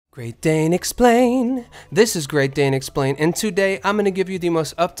Great Dane Explain. This is Great Dane Explain, and today I'm going to give you the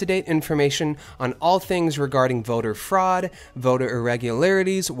most up-to-date information on all things regarding voter fraud, voter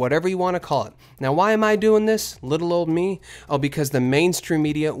irregularities, whatever you want to call it. Now, why am I doing this, little old me? Oh, because the mainstream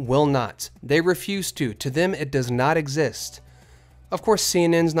media will not. They refuse to. To them, it does not exist. Of course,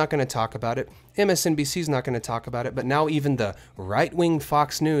 CNN's not going to talk about it. MSNBC's not going to talk about it, but now even the right-wing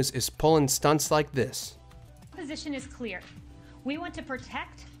Fox News is pulling stunts like this. The position is clear. We want to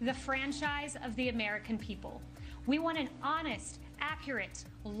protect the franchise of the American people. We want an honest, accurate,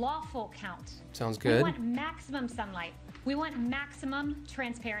 lawful count. Sounds good. We want maximum sunlight. We want maximum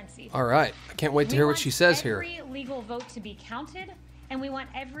transparency. All right. I can't wait to hear what she says here. We want every legal vote to be counted, and we want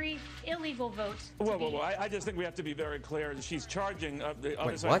every illegal vote to be... Whoa. I just think we have to be very clear. She's charging the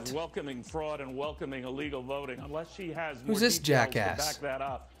other side is welcoming fraud and welcoming illegal voting. Unless she has more Who's this details jackass? to back that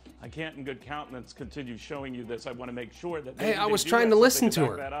up, I can't in good countenance continue showing you this. I want to make sure that... Hey, I was trying to listen to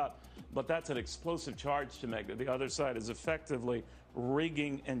her. That up. But that's an explosive charge to make, that the other side is effectively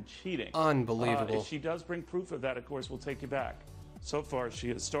rigging and cheating. Unbelievable. If she does bring proof of that, of course, we'll take you back. So far, she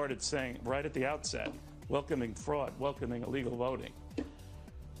has started saying, right at the outset, welcoming fraud, welcoming illegal voting.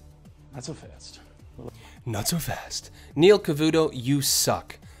 Not so fast. Not so fast. Neil Cavuto, you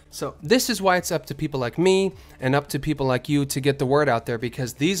suck. So this is why it's up to people like me and up to people like you to get the word out there,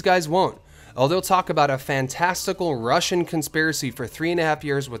 because these guys won't. Oh, they'll talk about a fantastical Russian conspiracy for 3.5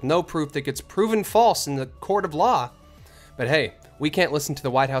 years with no proof that gets proven false in the court of law. But hey, we can't listen to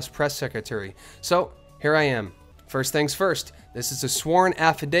the White House press secretary. So here I am. First things first, this is a sworn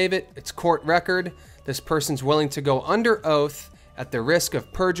affidavit. It's court record. This person's willing to go under oath at the risk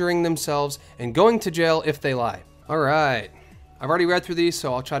of perjuring themselves and going to jail if they lie. All right. I've already read through these,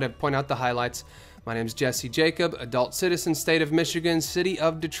 so I'll try to point out the highlights. My name is Jesse Jacob, adult citizen, state of Michigan, city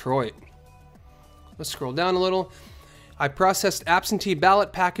of Detroit. Let's scroll down a little. I processed absentee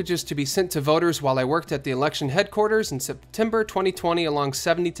ballot packages to be sent to voters while I worked at the election headquarters in September 2020 along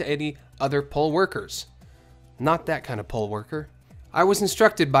 70 to 80 other poll workers. Not that kind of poll worker. I was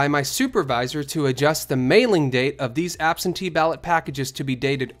instructed by my supervisor to adjust the mailing date of these absentee ballot packages to be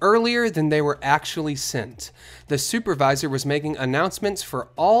dated earlier than they were actually sent. The supervisor was making announcements for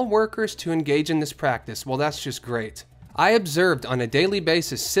all workers to engage in this practice. Well, that's just great. I observed on a daily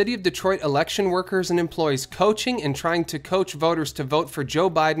basis City of Detroit election workers and employees coaching and trying to coach voters to vote for Joe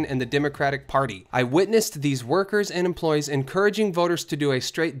Biden and the Democratic Party. I witnessed these workers and employees encouraging voters to do a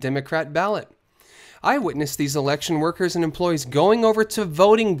straight Democrat ballot. I witnessed these election workers and employees going over to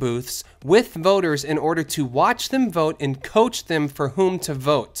voting booths with voters in order to watch them vote and coach them for whom to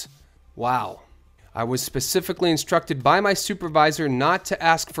vote. Wow. I was specifically instructed by my supervisor not to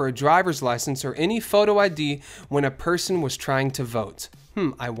ask for a driver's license or any photo ID when a person was trying to vote.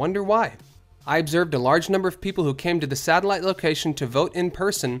 I wonder why. I observed a large number of people who came to the satellite location to vote in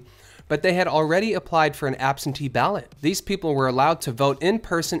person, but they had already applied for an absentee ballot. These people were allowed to vote in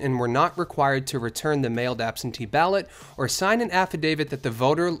person and were not required to return the mailed absentee ballot or sign an affidavit that the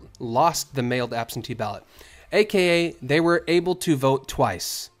voter lost the mailed absentee ballot. AKA, they were able to vote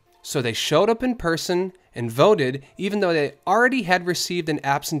twice. So they showed up in person and voted even though they already had received an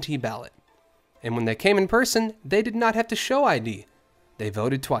absentee ballot. And when they came in person, they did not have to show ID. They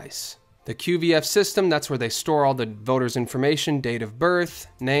voted twice. The QVF system, that's where they store all the voters' information, date of birth,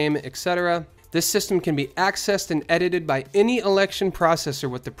 name, etc. This system can be accessed and edited by any election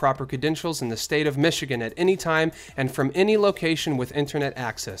processor with the proper credentials in the state of Michigan at any time and from any location with internet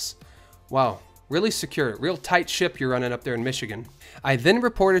access. Wow, really secure, real tight ship you're running up there in Michigan. I then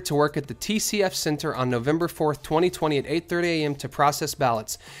reported to work at the TCF Center on November 4th, 2020 at 8:30 a.m. to process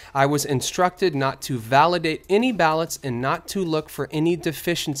ballots. I was instructed not to validate any ballots and not to look for any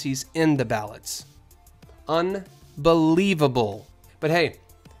deficiencies in the ballots. Unbelievable. But hey,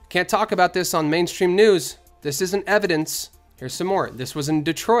 can't talk about this on mainstream news. This isn't evidence. Here's some more. This was in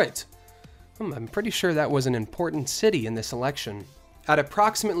Detroit. I'm pretty sure that was an important city in this election. At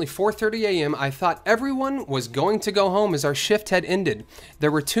approximately 4:30 a.m., I thought everyone was going to go home as our shift had ended.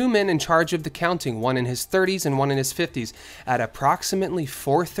 There were two men in charge of the counting, one in his 30s and one in his 50s. At approximately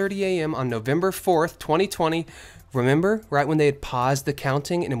 4:30 a.m. on November 4th, 2020, remember right when they had paused the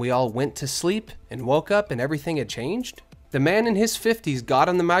counting and we all went to sleep and woke up and everything had changed? The man in his 50s got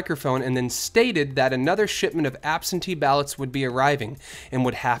on the microphone and then stated that another shipment of absentee ballots would be arriving and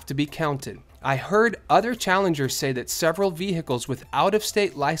would have to be counted. I heard other challengers say that several vehicles with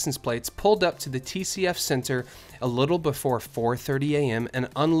out-of-state license plates pulled up to the TCF Center a little before 4:30 a.m. and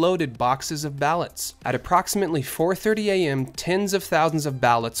unloaded boxes of ballots. At approximately 4:30 a.m., tens of thousands of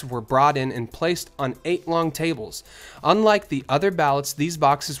ballots were brought in and placed on 8 long tables. Unlike the other ballots, these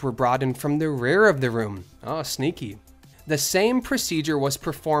boxes were brought in from the rear of the room. Oh, sneaky. The same procedure was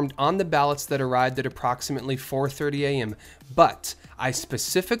performed on the ballots that arrived at approximately 4:30 a.m., but I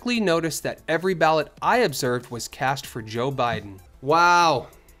specifically noticed that every ballot I observed was cast for Joe Biden. Wow.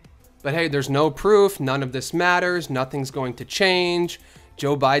 But hey, there's no proof, none of this matters, nothing's going to change.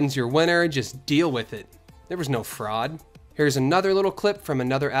 Joe Biden's your winner, just deal with it. There was no fraud. Here's another little clip from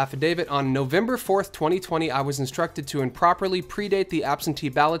another affidavit. On November 4th, 2020, I was instructed to improperly predate the absentee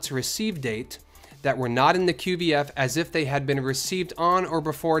ballots receive date that were not in the QVF as if they had been received on or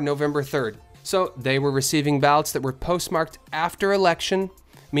before November 3rd. So they were receiving ballots that were postmarked after election,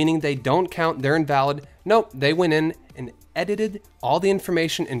 meaning they don't count, they're invalid. Nope, they went in and edited all the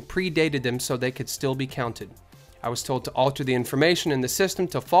information and predated them so they could still be counted. I was told to alter the information in the system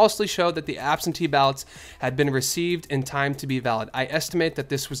to falsely show that the absentee ballots had been received in time to be valid. I estimate that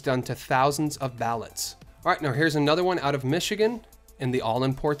this was done to thousands of ballots. All right, now here's another one out of Michigan in the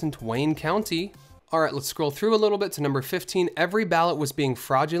all-important Wayne County. All right, let's scroll through a little bit to number 15. Every ballot was being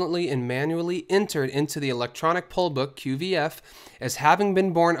fraudulently and manually entered into the electronic poll book, QVF, as having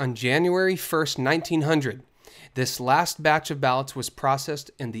been born on January 1st, 1900. This last batch of ballots was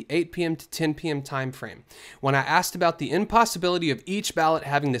processed in the 8 p.m. to 10 p.m. time frame. When I asked about the impossibility of each ballot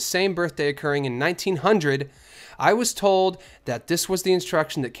having the same birthday occurring in 1900, I was told that this was the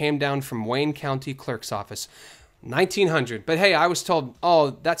instruction that came down from Wayne County Clerk's office. 1900. But hey, I was told,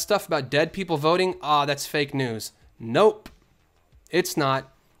 oh, that stuff about dead people voting, that's fake news. Nope, it's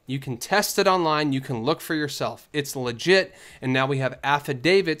not. You can test it online. You can look for yourself. It's legit. And now we have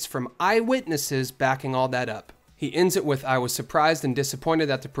affidavits from eyewitnesses backing all that up. He ends it with, I was surprised and disappointed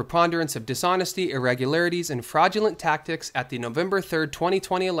at the preponderance of dishonesty, irregularities, and fraudulent tactics at the November 3rd,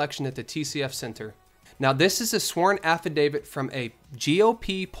 2020 election at the TCF Center. Now, this is a sworn affidavit from a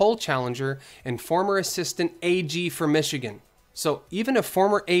GOP poll challenger and former assistant AG for Michigan. So even a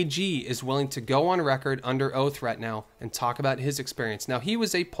former AG is willing to go on record under oath right now and talk about his experience. Now, he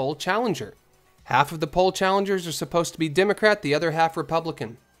was a poll challenger. Half of the poll challengers are supposed to be Democrat, the other half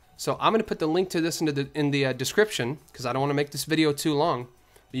Republican. So I'm going to put the link to this in the description because I don't want to make this video too long,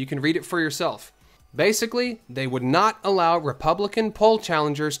 but you can read it for yourself. Basically, they would not allow Republican poll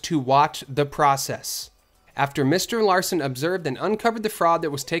challengers to watch the process. After Mr. Larson observed and uncovered the fraud that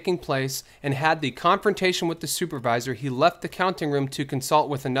was taking place and had the confrontation with the supervisor, he left the counting room to consult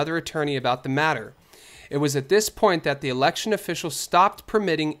with another attorney about the matter. It was at this point that the election officials stopped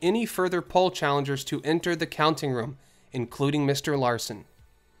permitting any further poll challengers to enter the counting room, including Mr. Larson.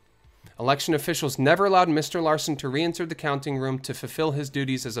 Election officials never allowed Mr. Larson to re-enter the counting room to fulfill his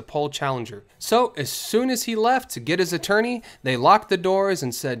duties as a poll challenger. So as soon as he left to get his attorney, they locked the doors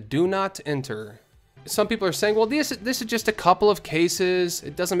and said, "Do not enter." Some people are saying, well, this is just a couple of cases.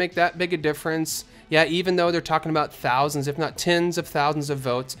 It doesn't make that big a difference. Yeah, even though they're talking about thousands, if not tens of thousands of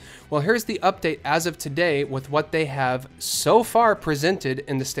votes. Well, here's the update as of today with what they have so far presented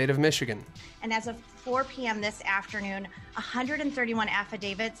in the state of Michigan. And as of 4 p.m. this afternoon, 131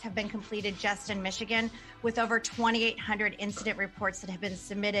 affidavits have been completed just in Michigan, with over 2,800 incident reports that have been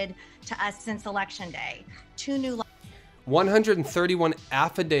submitted to us since Election Day. 131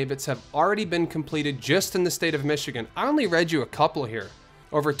 affidavits have already been completed just in the state of Michigan. I only read you a couple here.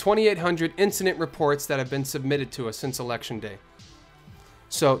 Over 2,800 incident reports that have been submitted to us since Election Day.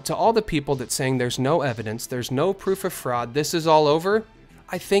 So to all the people that saying there's no evidence, there's no proof of fraud, this is all over,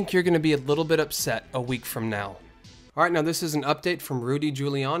 I think you're going to be a little bit upset a week from now. All right, now this is an update from Rudy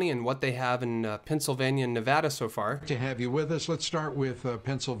Giuliani and what they have in Pennsylvania and Nevada so far. To have you with us, let's start with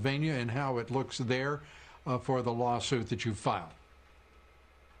Pennsylvania and how it looks there for the lawsuit that you filed.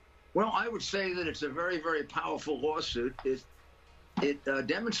 Well, I would say that it's a very, very powerful lawsuit. It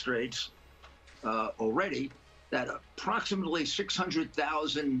demonstrates already that approximately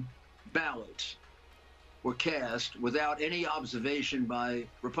 600,000 ballots were cast without any observation by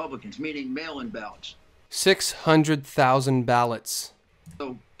Republicans, meaning mail-in ballots. 600,000 ballots.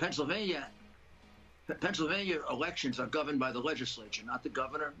 So Pennsylvania elections are governed by the legislature, not the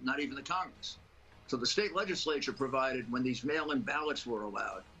governor, not even the Congress. So the state legislature provided, when these mail-in ballots were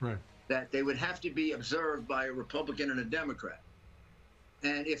allowed, right, that they would have to be observed by a Republican and a Democrat.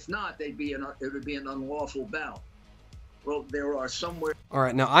 And if not, it would be an unlawful ballot. Well, there are somewhere... All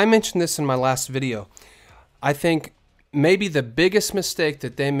right, now I mentioned this in my last video. I think maybe the biggest mistake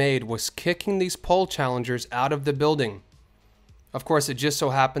that they made was kicking these poll challengers out of the building. Of course, it just so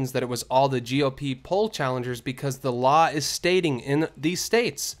happens that it was all the GOP poll challengers because the law is stating in these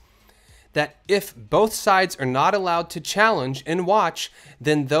states that if both sides are not allowed to challenge and watch,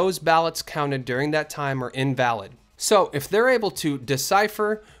 then those ballots counted during that time are invalid. So if they're able to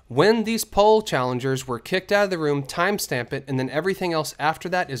decipher when these poll challengers were kicked out of the room, timestamp it, and then everything else after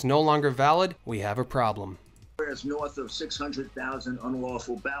that is no longer valid, we have a problem. there's north of 600,000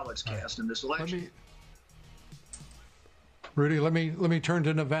 unlawful ballots cast in this election. Rudy, let me turn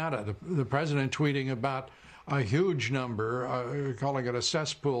to Nevada. The president tweeting about a huge number, calling it a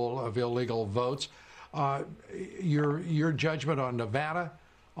cesspool of illegal votes. Your judgment on Nevada,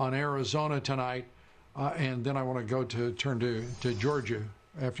 on Arizona tonight, and then I want to turn to Georgia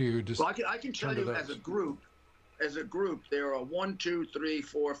after you just. Well, I can tell you as a group, there are 1, 2, 3,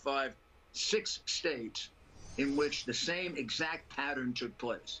 4, 5, 6 states in which the same exact pattern took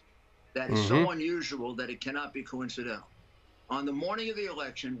place. That is so unusual that it cannot be coincidental. On the morning of the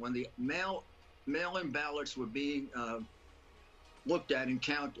election, when the mail-in ballots were being looked at and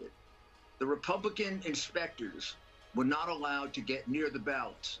counted, the Republican inspectors were not allowed to get near the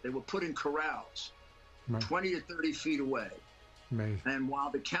ballots. They were put in corrals 20 to 30 feet away. Amazing. And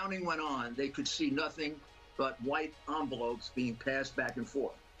while the counting went on, they could see nothing but white envelopes being passed back and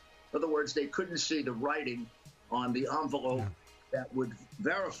forth. In other words, they couldn't see the writing on the envelope that would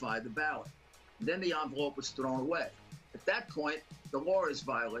verify the ballot. Then the envelope was thrown away. At that point, the law is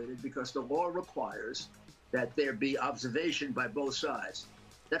violated because the law requires that there be observation by both sides.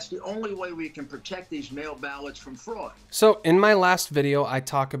 That's the only way we can protect these mail ballots from fraud. So in my last video, I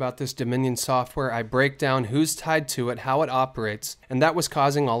talk about this Dominion software. I break down who's tied to it, how it operates, and that was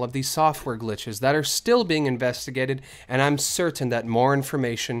causing all of these software glitches that are still being investigated, and I'm certain that more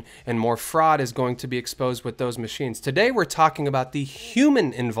information and more fraud is going to be exposed with those machines. Today, we're talking about the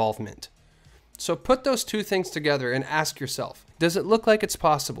human involvement. So put those two things together and ask yourself, does it look like it's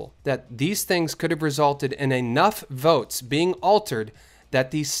possible that these things could have resulted in enough votes being altered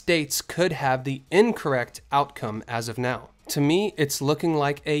that these states could have the incorrect outcome as of now? To me, it's looking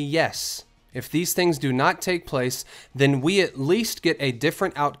like a yes. If these things do not take place, then we at least get a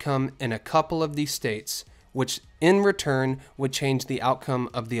different outcome in a couple of these states, which in return would change the outcome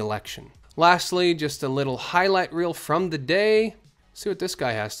of the election. Lastly, just a little highlight reel from the day. See what this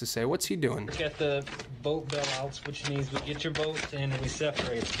guy has to say. What's he doing? Look at the vote bailouts, which means we get your votes and we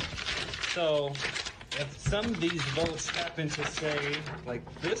separate them. So if some of these votes happen to say, like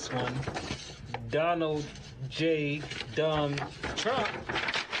this one, Donald J. Dumb Trump,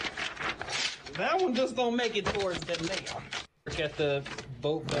 that one just don't make it towards the mail. Look at the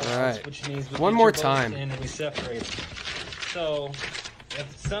vote ballots, which means we one get more your votes time and we separate them. So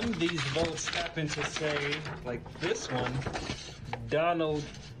if some of these votes happen to say, like this one, Donald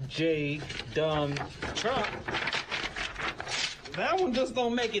J. Dumb Trump, that one just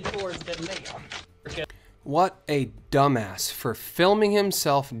don't make it towards the mail. What a dumbass for filming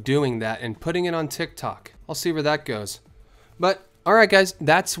himself doing that and putting it on TikTok. I'll see where that goes. But alright guys,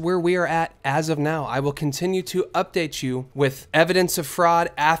 that's where we are at as of now. I will continue to update you with evidence of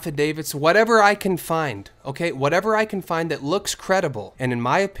fraud, affidavits, whatever I can find, okay? Whatever I can find that looks credible. And in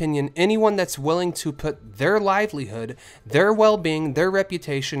my opinion, anyone that's willing to put their livelihood, their well-being, their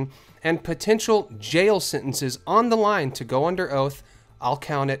reputation, and potential jail sentences on the line to go under oath, I'll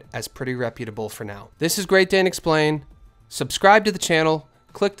count it as pretty reputable for now. This is Great Dan Explain. Subscribe to the channel,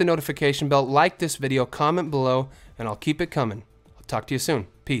 click the notification bell, like this video, comment below, and I'll keep it coming. I'll talk to you soon.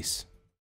 Peace.